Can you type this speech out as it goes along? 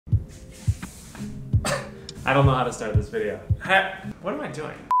I don't know how to start this video. What am I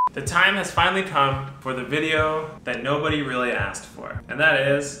doing? The time has finally come for the video that nobody really asked for, and that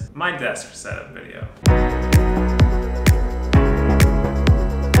is my desk setup video.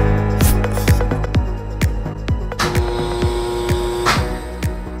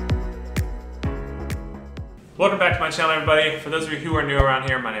 Welcome back to my channel, everybody. For those of you who are new around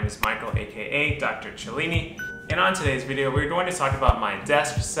here, my name is Michael, aka Dr. Cellini. And on today's video, we're going to talk about my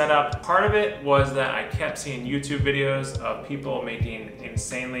desk setup. Part of it was that I kept seeing YouTube videos of people making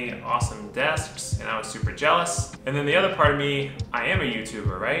insanely awesome desks, and I was super jealous. And then the other part of me, I am a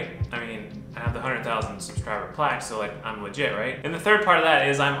YouTuber, right? I mean, I have the 100,000 subscriber plaque, so like, I'm legit, right? And the third part of that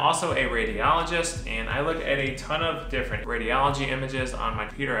is I'm also a radiologist, and I look at a ton of different radiology images on my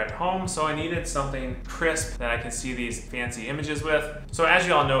computer at home, so I needed something crisp that I can see these fancy images with. So as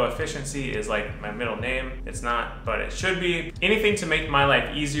you all know, efficiency is like my middle name. It's not, but it should be. Anything to make my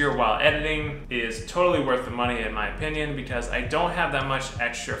life easier while editing is totally worth the money in my opinion, because I don't have that much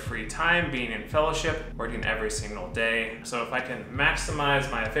extra free time being in fellowship, working every single day. So if I can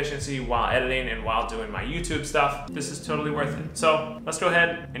maximize my efficiency while editing and while doing my YouTube stuff, this is totally worth it. So let's go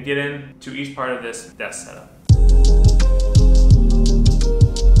ahead and get into each part of this desk setup.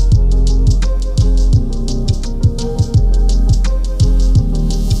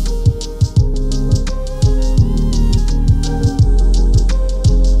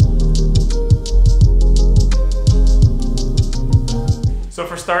 So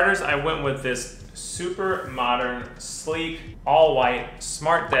for starters, I went with this super modern, sleek, all-white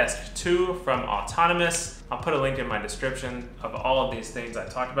Smart Desk 2 from Autonomous. I'll put a link in my description of all of these things I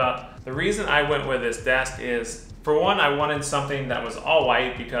talked about. The reason I went with this desk is, for one, I wanted something that was all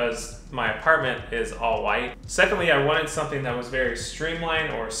white because my apartment is all white. Secondly, I wanted something that was very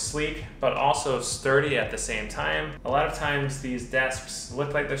streamlined or sleek, but also sturdy at the same time. A lot of times these desks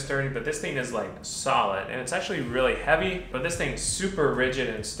look like they're sturdy, but this thing is like solid, and it's actually really heavy, but this thing's super rigid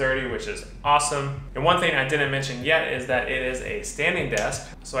and sturdy, which is awesome. And one thing I didn't mention yet is that it is a standing desk,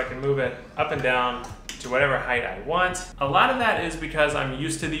 so I can move it up and down to whatever height I want. A lot of that is because I'm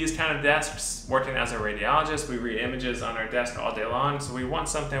used to these kind of desks. Working as a radiologist, we read images on our desk all day long, so we want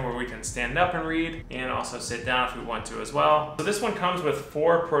something where we can stand up and read and also sit down if we want to as well. So this one comes with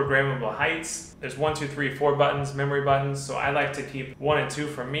 4 programmable heights. There's 1, 2, 3, 4 buttons, memory buttons, so I like to keep 1 and 2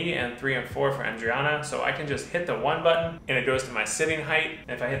 for me and 3 and 4 for Andriana, so I can just hit the 1 button and it goes to my sitting height,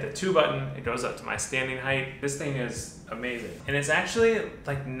 and if I hit the 2 button, it goes up to my standing height. This thing is amazing. And it's actually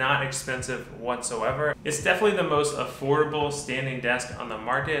like not expensive whatsoever. It's definitely the most affordable standing desk on the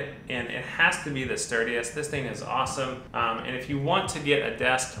market, and it has to be the sturdiest. This thing is awesome. And if you want to get a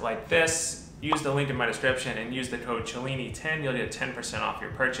desk like this, use the link in my description and use the code Cellini10, you'll get 10% off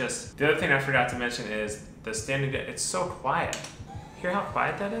your purchase. The other thing I forgot to mention is the standing desk. It's so quiet. Hear how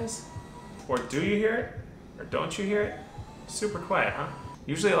quiet that is? Or do you hear it? Or don't you hear it? Super quiet, huh?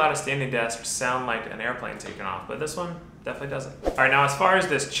 Usually a lot of standing desks sound like an airplane taking off, but this one definitely doesn't. All right, now as far as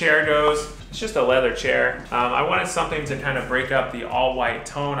this chair goes, it's just a leather chair. I wanted something to kind of break up the all-white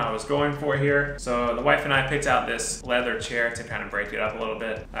tone I was going for here. So the wife and I picked out this leather chair to kind of break it up a little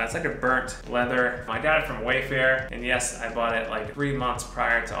bit. It's like a burnt leather. I got it from Wayfair, and yes, I bought it like 3 months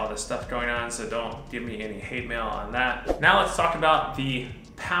prior to all this stuff going on, so don't give me any hate mail on that. Now let's talk about the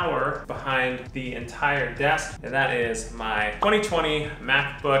power behind the entire desk, and that is my 2020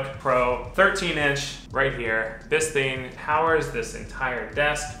 MacBook Pro 13-inch right here. This thing powers this entire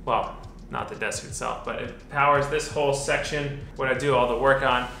desk. Well, not the desk itself, but it powers this whole section, what I do all the work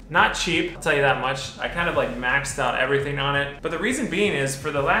on. Not cheap, I'll tell you that much. I kind of like maxed out everything on it. But the reason being is for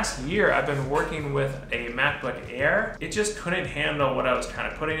the last year, I've been working with a MacBook Air. It just couldn't handle what I was kind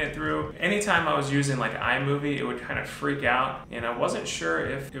of putting it through. Anytime I was using like iMovie, it would kind of freak out, and I wasn't sure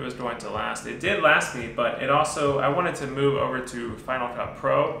if it was going to last. It did last me, but it also, I wanted to move over to Final Cut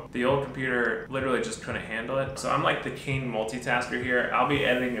Pro. The old computer literally just couldn't handle it. So I'm like the king multitasker here. I'll be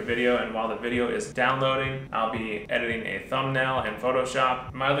editing a video, and while the video is downloading, I'll be editing a thumbnail in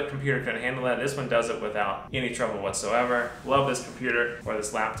Photoshop. My other computer couldn't handle that. This one does it without any trouble whatsoever. Love this computer, or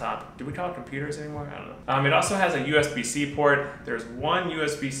this laptop. Do we call it computers anymore? I don't know. It also has a USB-C port. There's one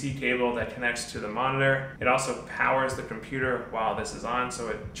USB-C cable that connects to the monitor. It also powers the computer while this is on, so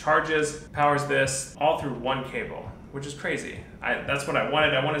it charges, powers this, all through one cable. which is crazy. That's what I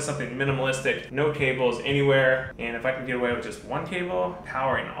wanted. I wanted something minimalistic, no cables anywhere, and if I can get away with just one cable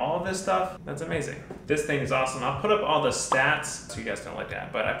powering all of this stuff, that's amazing. This thing is awesome. I'll put up all the stats so you guys can look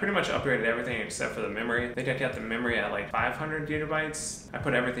at, but I pretty much upgraded everything except for the memory. I think I got the memory at like 500 gigabytes. I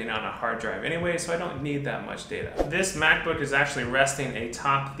put everything on a hard drive anyway, so I don't need that much data. This MacBook is actually resting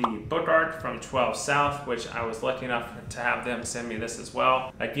atop the Book Arc from 12 South, which I was lucky enough to have them send me this as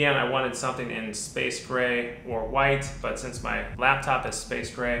well. Again, I wanted something in space gray or white, but since my laptop is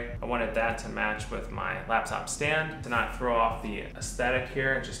space gray, I wanted that to match with my laptop stand to not throw off the aesthetic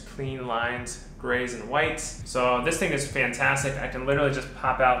here, just clean lines, grays and whites. So this thing is fantastic. I can literally just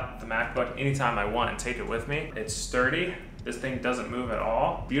pop out the MacBook anytime I want and take it with me. It's sturdy. This thing doesn't move at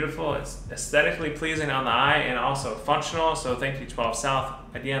all. Beautiful, it's aesthetically pleasing on the eye and also functional. So thank you 12 South.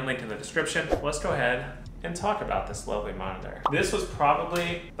 Again, link in the description. Let's go ahead and talk about this lovely monitor. This was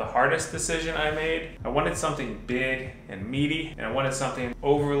probably the hardest decision I made. I wanted something big and meaty, and I wanted something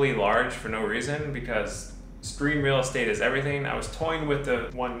overly large for no reason because screen real estate is everything. I was toying with the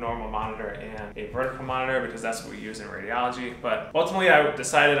one normal monitor and a vertical monitor because that's what we use in radiology, but ultimately I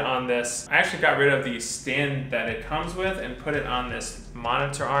decided on this. I actually got rid of the stand that it comes with and put it on this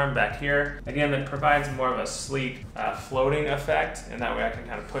monitor arm back here. Again, that provides more of a sleek floating effect, and that way I can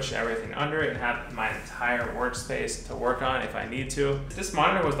kind of push everything under it and have my entire workspace to work on if I need to. This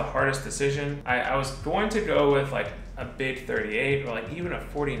monitor was the hardest decision. I was going to go with like a big 38 or like even a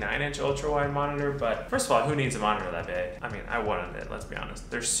 49-inch ultra-wide monitor, but first of all, who needs a monitor that big? I mean, I wanted it, let's be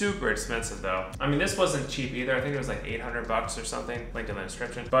honest. They're super expensive though. I mean, this wasn't cheap either. I think it was like 800 bucks or something, link in the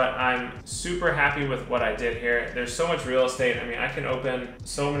description. But I'm super happy with what I did here. There's so much real estate. I mean, I can open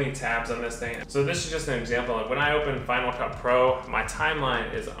so many tabs on this thing. So this is just an example of when I open Final Cut Pro, my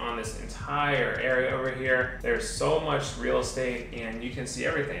timeline is on this entire area over here. There's so much real estate and you can see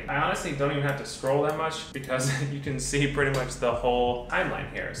everything. I honestly don't even have to scroll that much because you can see pretty much the whole timeline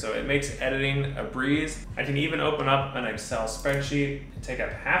here. So it makes editing a breeze. I can even open up an Excel spreadsheet and take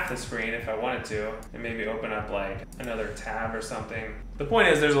up half the screen if I wanted to, and maybe open up like another tab or something. The point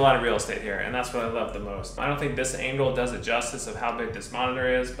is there's a lot of real estate here, and that's what I love the most. I don't think this angle does it justice of how big this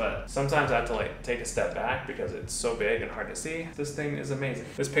monitor is, but sometimes I have to like take a step back because it's so big and hard to see. This thing is amazing.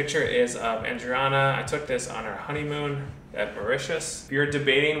 This picture is of Adriana. I took this on her honeymoon at Mauritius. If you're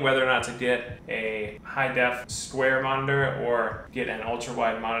debating whether or not to get a high-def square monitor or get an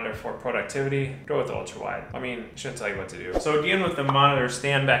ultra-wide monitor for productivity, go with the ultra-wide. I mean, I shouldn't tell you what to do. So again, with the monitor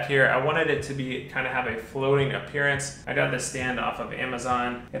stand back here, I wanted it to be kind of have a floating appearance. I got this stand off of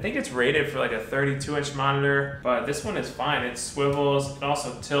Amazon. I think it's rated for like a 32-inch monitor, but this one is fine. It swivels. It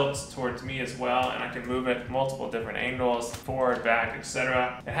also tilts towards me as well, and I can move it multiple different angles, forward, back,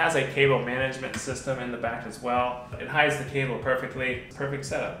 etc. It has a cable management system in the back as well. It hides the cable perfectly. Perfect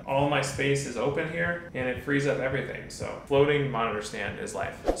setup. All my space is open here and it frees up everything. So floating monitor stand is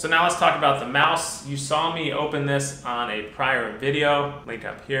life. So now let's talk about the mouse. You saw me open this on a prior video, link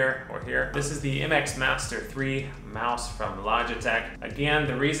up here or here. This is the MX Master 3 mouse from Logitech. Again,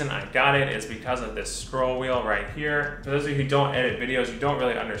 the reason I got it is because of this scroll wheel right here. For those of you who don't edit videos, you don't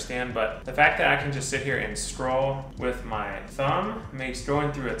really understand, but the fact that I can just sit here and scroll with my thumb makes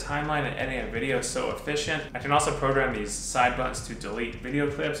going through a timeline and editing a video so efficient. I can also program these side buttons to delete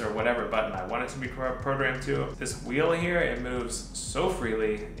video clips or whatever button I want it to be programmed to. This wheel here, it moves so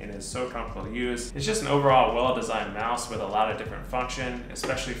freely and is so comfortable to use. It's just an overall well-designed mouse with a lot of different function,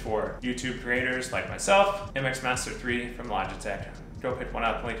 especially for YouTube creators like myself. MX Master 3 from Logitech. Go pick one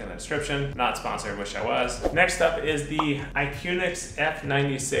up, link in the description. Not sponsored, wish I was. Next up is the iQnix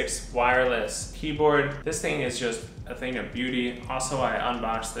F96 wireless keyboard. This thing is just a thing of beauty. Also, I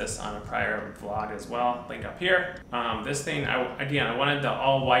unboxed this on a prior vlog as well, link up here. This thing, again, I wanted the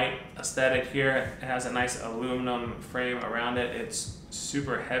all white aesthetic here. It has a nice aluminum frame around it. It's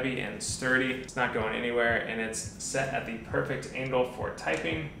super heavy and sturdy. It's not going anywhere, and it's set at the perfect angle for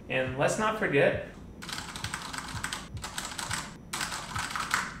typing. And let's not forget,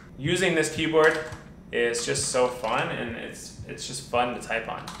 using this keyboard is just so fun, and it's just fun to type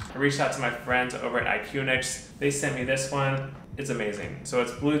on. I reached out to my friends over at iQnix. They sent me this one. It's amazing. So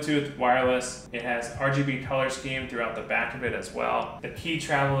it's Bluetooth wireless. It has RGB color scheme throughout the back of it as well. The key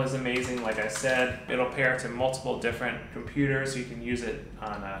travel is amazing, like I said. It'll pair to multiple different computers, so you can use it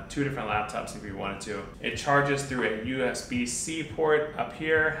on 2 different laptops if you wanted to. It charges through a USB-C port up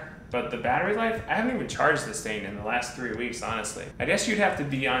here. But the battery life, I haven't even charged this thing in the last 3 weeks, honestly. I guess you'd have to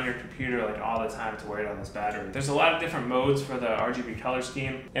be on your computer like all the time to wear it on this battery. There's a lot of different modes for the RGB color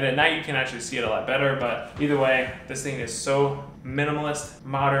scheme, and at night you can actually see it a lot better, but either way, this thing is so minimalist,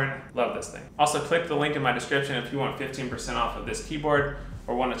 modern, love this thing. Also, click the link in my description if you want 15% off of this keyboard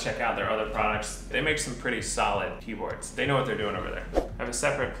or want to check out their other products, they make some pretty solid keyboards. They know what they're doing over there. I have a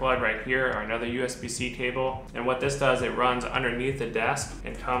separate plug right here, or another USB-C cable, and what this does, it runs underneath the desk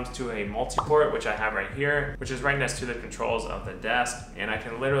and comes to a multi-port, which I have right here, which is right next to the controls of the desk, and I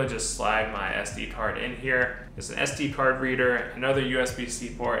can literally just slide my SD card in here. There's an SD card reader, another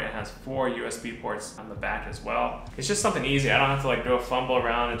USB-C port, and it has 4 USB ports on the back as well. It's just something easy. I don't have to like go fumble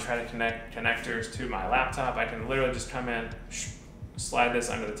around and try to connect connectors to my laptop. I can literally just come in, slide this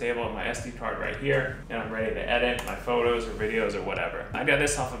under the table with my SD card right here, and I'm ready to edit my photos or videos or whatever. I got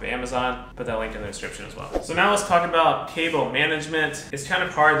this off of Amazon, put that link in the description as well. So now let's talk about cable management. It's kind of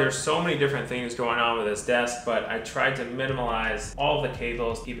hard, there's so many different things going on with this desk, but I tried to minimalize all of the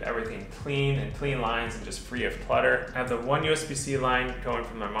cables, keep everything clean and clean lines and just free of clutter. I have the one USB-C line going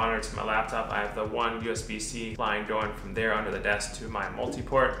from my monitor to my laptop. I have the one USB-C line going from there under the desk to my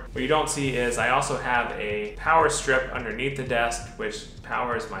multi-port. What you don't see is I also have a power strip underneath the desk, which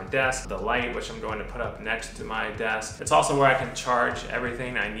powers my desk, the light, which I'm going to put up next to my desk. It's also where I can charge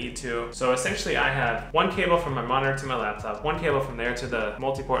everything I need to. So essentially I have one cable from my monitor to my laptop, one cable from there to the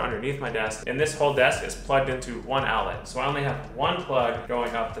multi-port underneath my desk, and this whole desk is plugged into one outlet. So I only have one plug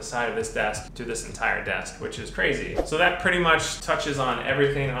going up the side of this desk to this entire desk, which is crazy. So that pretty much touches on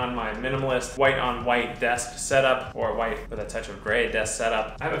everything on my minimalist white on white desk setup, or white with a touch of gray desk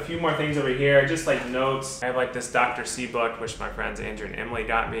setup. I have a few more things over here, just like notes. I have like this Dr. C book, which my friends Andrew and Emily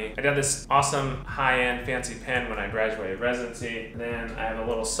got me. I got this awesome high-end fancy pen when I graduated residency. And then I have a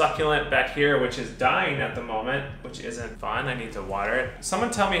little succulent back here, which is dying at the moment, which isn't fun. I need to water it.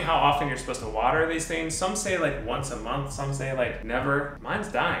 Someone tell me how often you're supposed to water these things. Some say like once a month, some say like never. Mine's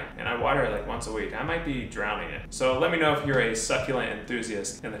dying and I water it like once a week. I might be drowning it. So let me know if you're a succulent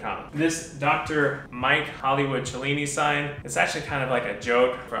enthusiast in the comments. This Dr. Mike Hollywood Cellini sign, it's actually kind of like a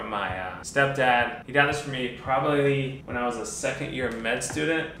joke from my stepdad. He got this for me probably when I was a second year med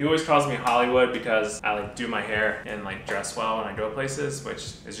student. He always calls me Hollywood because I like do my hair and like dress well when I go places,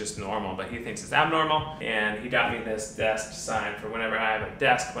 which is just normal, but he thinks it's abnormal. And he got me this desk sign for whenever I have a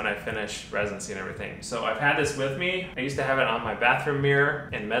desk when I finish residency and everything. So I've had this with me. I used to have it on my bathroom mirror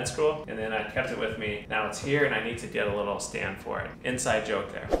in med school, and then I kept it with me. Now it's here and I need to get a little stand for it. Inside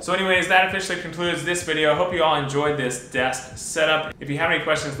joke there. So anyways, that officially concludes this video. I hope you all enjoyed this desk setup. If you have any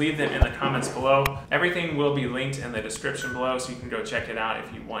questions, leave them in the comments below. Everything will be linked in the description below, so you can go check it out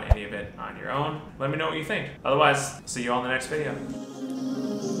if you want any of it on your own. Let me know what you think. Otherwise, see you all in the next video.